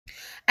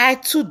I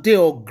too dey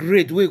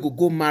upgrade wey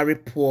go marry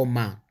poor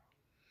man.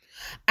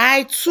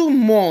 I too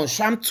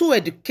much. I'm too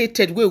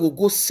educated wey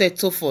go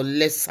settle for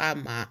lesser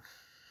man.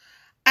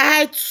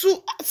 I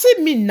too see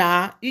me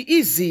now,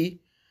 easy.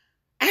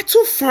 I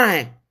too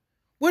fine.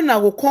 When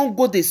I go come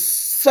go dey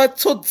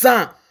settle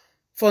down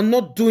for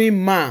not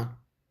doing man.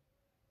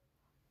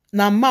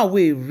 Na man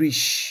wey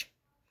rich.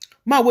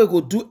 Man wey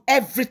go do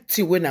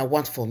everything when I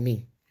want for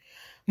me.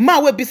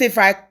 Man wey be say if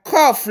I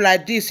cough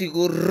like this, he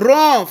go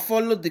run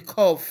follow the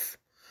cough.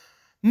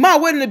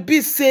 Man wey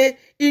be say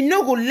he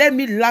no go let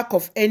me lack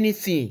of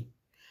anything.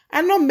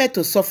 I not meant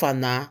to suffer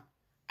now.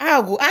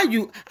 I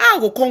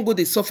go come go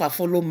dey suffer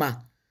follow man.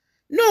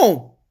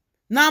 No,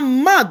 na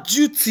man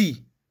duty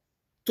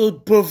to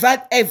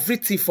provide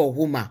everything for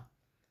woman.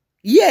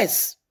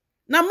 Yes,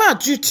 na man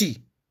duty.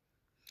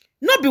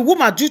 Not be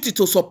woman duty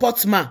to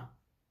support man.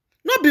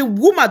 Not be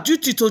woman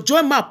duty to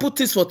join man put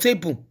things for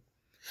table.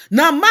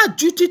 Na man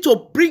duty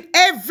to bring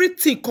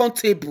everything on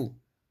table.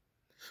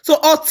 So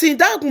until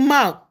that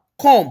man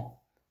come,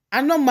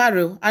 I not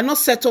marry, I not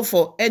settle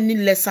for any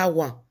lesser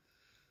one.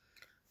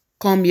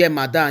 Come here,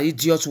 madam,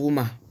 idiot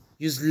woman.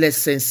 Use less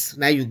sense.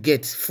 Now you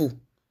get fool.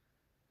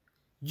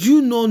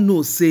 You no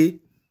know, say,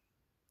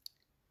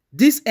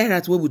 this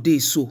era where we dey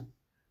so,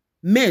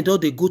 men don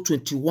dey go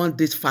 21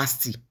 days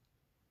fasting.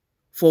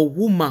 For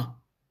woman,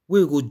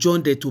 we go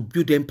join them to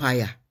build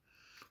empire.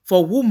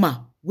 For woman,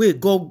 we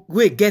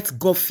get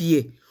God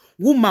fear.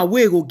 Woman,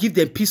 we go give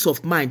them peace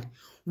of mind.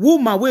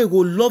 Woman, we go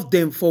love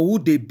them for who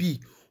they be.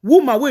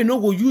 Woman, we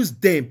no go use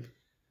them.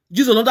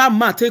 Use another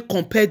man to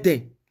compare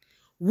them.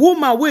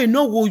 Woman, we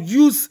no go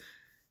use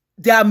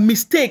their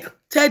mistake.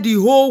 Tell the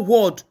whole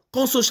world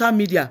on social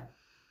media.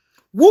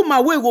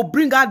 Woman, we go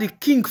bring out the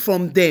king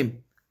from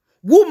them.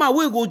 Woman,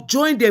 we go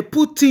join them,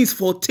 put things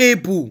for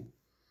table.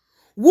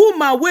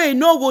 Woman, we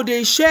no go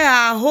they share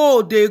her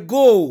hole, they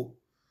go.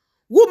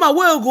 Woman,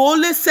 we go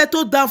only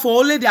settle down for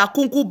only their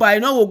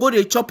concubine. No go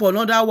they chop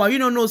another one. You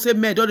don't know, say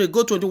men don't they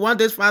go 21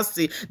 days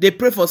fasting. They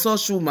pray for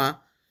such woman.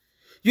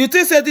 You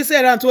think say this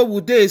errand where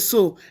would they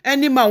so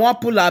any man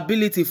want pull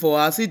ability for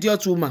us,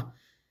 idiot woman.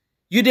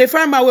 You dey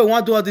find my way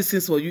want do all these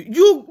things for you.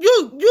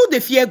 You dey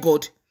fear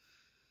God.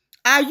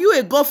 Are you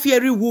a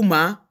God-fearing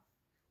woman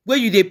where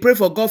you dey pray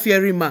for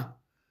God-fearing man?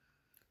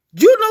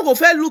 You no go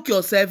fair look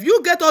yourself.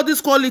 You get all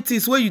these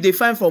qualities where you dey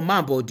find from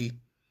man body.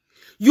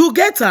 You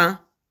get her.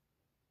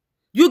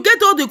 You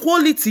get all the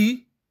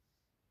quality.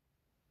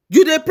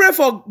 You dey pray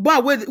for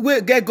man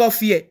where get God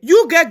fear.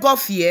 You get God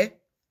fear.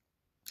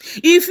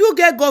 If you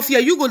get God fear,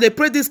 you go dey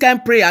pray this kind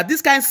of prayer,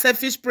 this kind of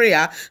selfish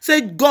prayer.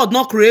 Say God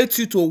not create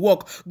you to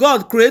work.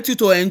 God create you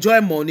to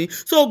enjoy money.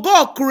 So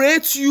God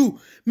creates you.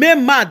 May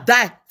man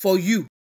die for you.